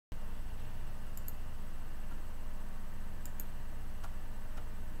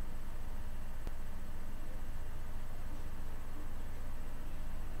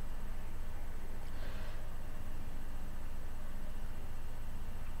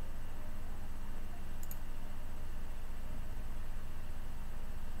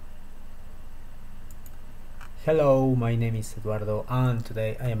Hello, my name is Eduardo and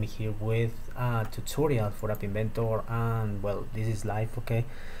today I am here with a tutorial for App Inventor, and well, this is live. Okay,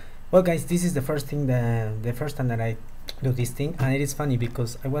 well guys, this is the first time that I do this thing, and it is funny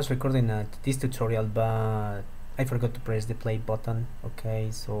because I was recording this tutorial but I forgot to press the play button. Okay,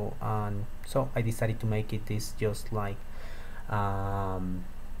 so I decided to make it this just like a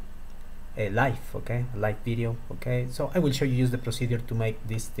live, okay, a live video. Okay, so I will show you use the procedure to make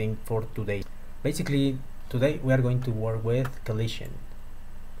this thing for today. Basically, today we are going to work with collision.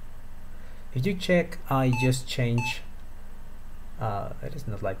 If you check, I just change it is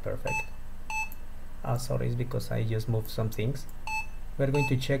not like perfect. Sorry, it's because I just moved some things. We're going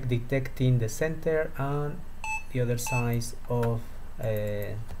to check detecting the center and the other size of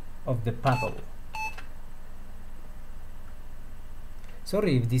the paddle.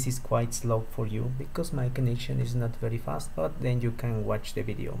 Sorry if this is quite slow for you because my connection is not very fast, but then you can watch the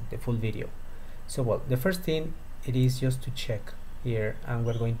video, the full video. So well, the first thing it is just to check here, and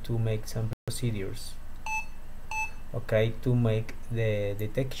we're going to make some procedures, okay, to make the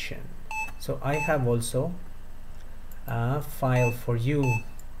detection. So I have also a file for you,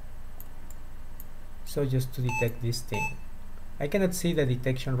 so just to detect this thing. I cannot see the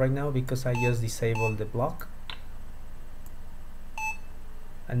detection right now because I just disabled the block.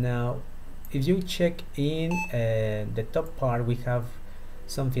 And now if you check in the top part, we have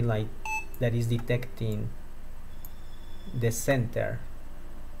something like that is detecting the center,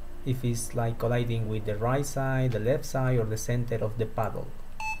 if it's like colliding with the right side, the left side, or the center of the paddle.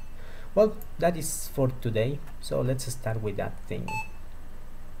 Well, that is for today, so let's start with that thing.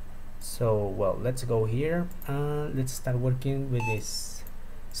 So well, let's go here and let's start working with this.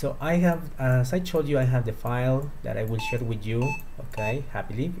 So I have, as I told you, I have the file that I will share with you, okay,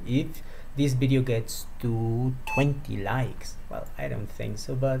 happily, if this video gets to 20 likes. Well, I don't think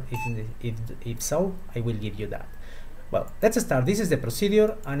so, but if so, I will give you that. Well, let's start. This is the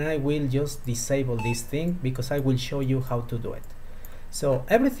procedure, and I will just disable this thing because I will show you how to do it. So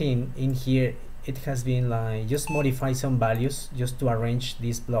everything in here, it has been like just modify some values just to arrange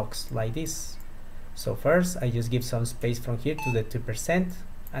these blocks like this. So first I just give some space from here to the 2%,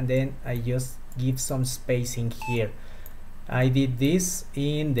 and then I just give some spacing here. I did this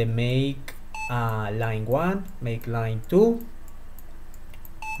in the make line 1, make line 2,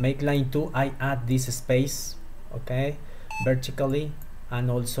 make line 2, I add this space, okay, vertically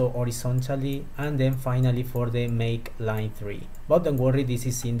and also horizontally, and then finally for the make line 3. But don't worry, this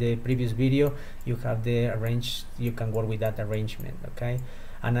is in the previous video, you have the arrange, you can work with that arrangement, okay.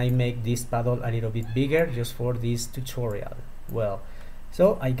 And I make this paddle a little bit bigger just for this tutorial. Well,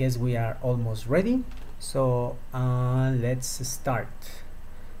 so I guess we are almost ready, so let's start.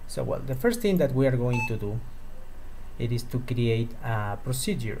 So well, the first thing that we are going to do, it is to create a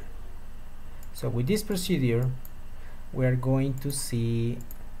procedure. So with this procedure we are going to see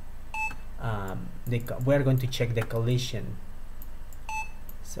we are going to check the collision.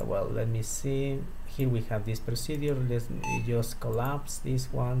 So well, let me see, here we have this procedure. Let's just collapse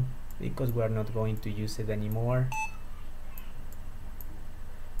this one because we are not going to use it anymore.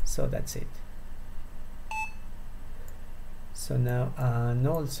 So that's it. So now and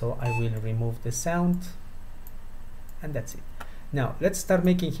also I will remove the sound, and that's it. Now let's start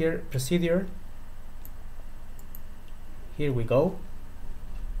making here procedure. Here we go,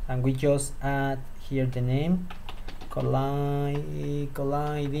 and we just add here the name colliding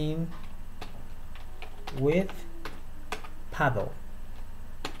with paddle.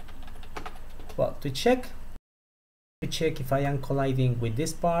 Well, to check if I am colliding with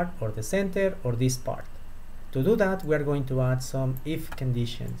this part or the center or this part. To do that, we are going to add some if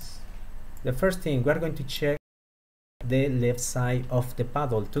conditions. The first thing, we are going to check the left side of the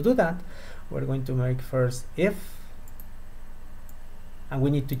paddle. To do that, we're going to make first if, and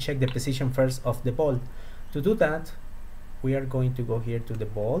we need to check the position first of the ball. To do that, we are going to go here to the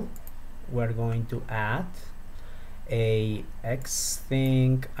ball. We're going to add a X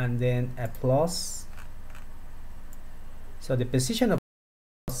thing and then a plus. So the position of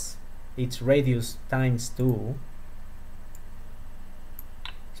its radius times 2,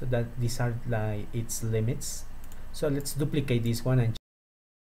 so that these are like its limits. So let's duplicate this one and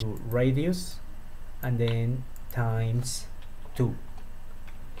do radius and then times 2.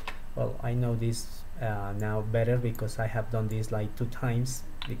 Well, I know this now better because I have done this like 2 times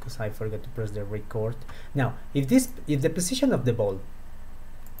because I forgot to press the record. Now if the position of the ball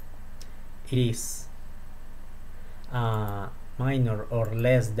it is minor or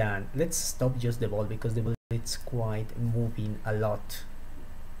less than, let's stop just the ball because the ball it's quite moving a lot.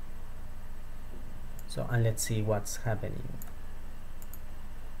 So and let's see what's happening.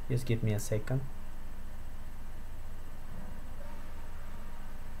 Just give me a second.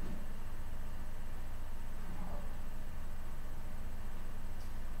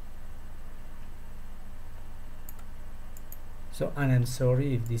 So, and I'm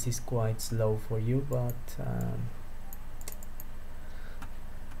sorry if this is quite slow for you, but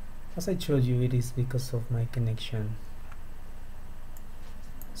as I told you, it is because of my connection.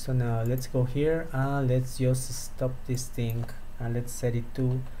 So now let's go here and let's just stop this thing and let's set it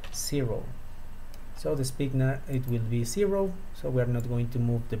to 0. So the speaker, it will be 0, so we're not going to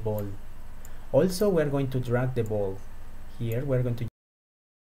move the ball. Also, we're going to drag the ball here. We're going to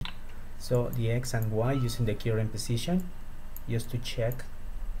so the X and Y using the current position just to check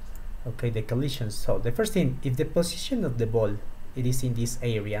the collisions. So the first thing, if the position of the ball it is in this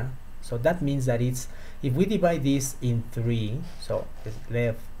area, so that means that it's, if we divide this in 3, so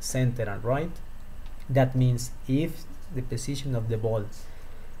left, center and right, that means if the position of the ball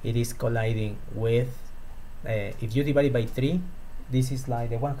it is colliding with if you divide it by 3, this is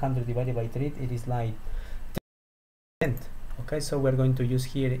like the 100 divided by 3, it is like 10%. Okay, so we're going to use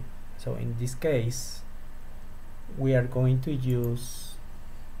here, so in this case we are going to use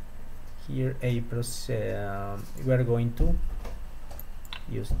here we are going to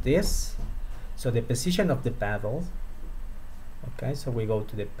use this, so the position of the paddle. Okay, so we go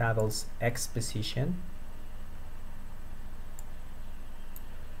to the paddle's X position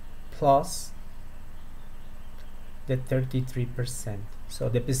plus the 33%. So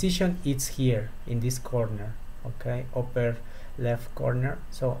the position is here in this corner, okay, upper left corner,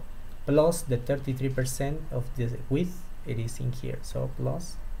 so plus the 33% of the width, it is in here, so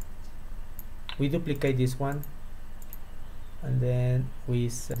plus, we duplicate this one and then we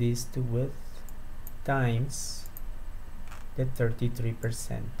set this to width times the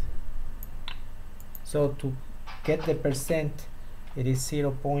 33%. So to get the percent, it is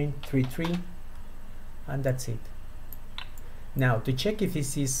 0.33 and that's it. Now to check if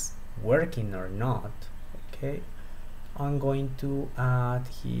this is working or not, okay, I'm going to add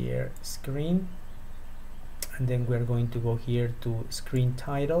here screen, and then we're going to go here to screen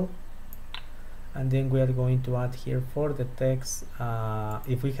title, and then we are going to add here for the text,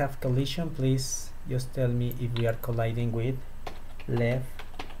 if we have collision, please just tell me if we are colliding with left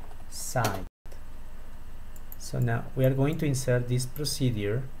side. So now we are going to insert this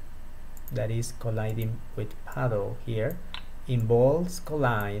procedure that is colliding with paddle here, involves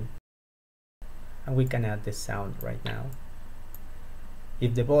collide, and we can add the sound right now.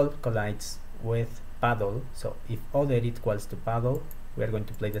 If the ball collides with paddle, so if other equals to paddle, we are going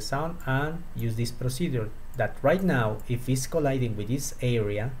to play the sound and use this procedure that right now, if it's colliding with this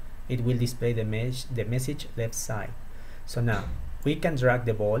area, it will display the message left side. So now we can drag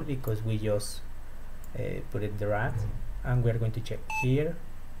the ball because we just put it drag, and we're going to check here.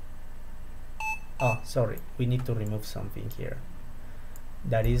 Oh, sorry, we need to remove something here.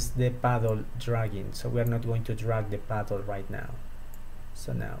 That is the paddle dragging, so we're not going to drag the paddle right now.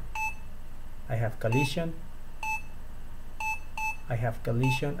 So now I have collision, I have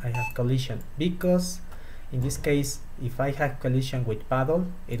collision, I have collision, because in this case, if I have collision with paddle,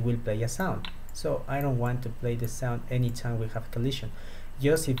 it will play a sound. So I don't want to play the sound anytime we have collision,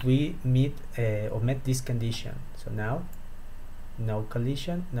 just if we meet or met this condition. So now no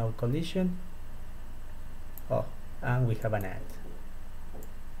collision, no collision. Oh, and we have an ad.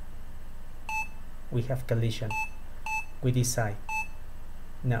 We have collision with this side.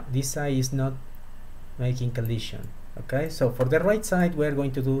 Now this side is not making collision. Okay, so for the right side we're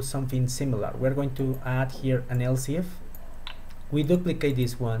going to do something similar. We're going to add here an else if. We duplicate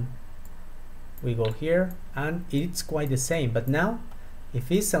this one, we go here, and it's quite the same, but now if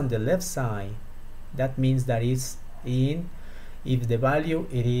it's on the left side, that means that it's in, if the value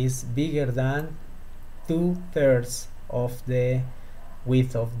it is bigger than 2/3 of the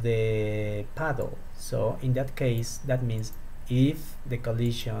width of the paddle. So in that case, that means if the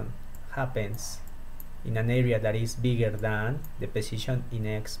collision happens in an area that is bigger than the position in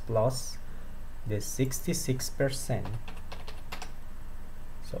X plus the 66%.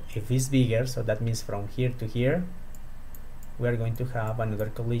 So if it's bigger, so that means from here to here, we are going to have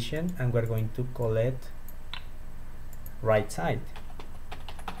another collision, and we're going to call it right side.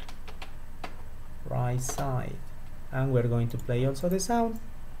 Right side. And we're going to play also the sound,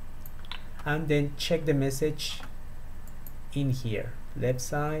 and then check the message in here, left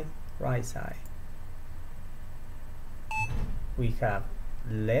side, right side. We have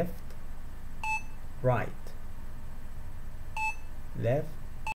left, right, left,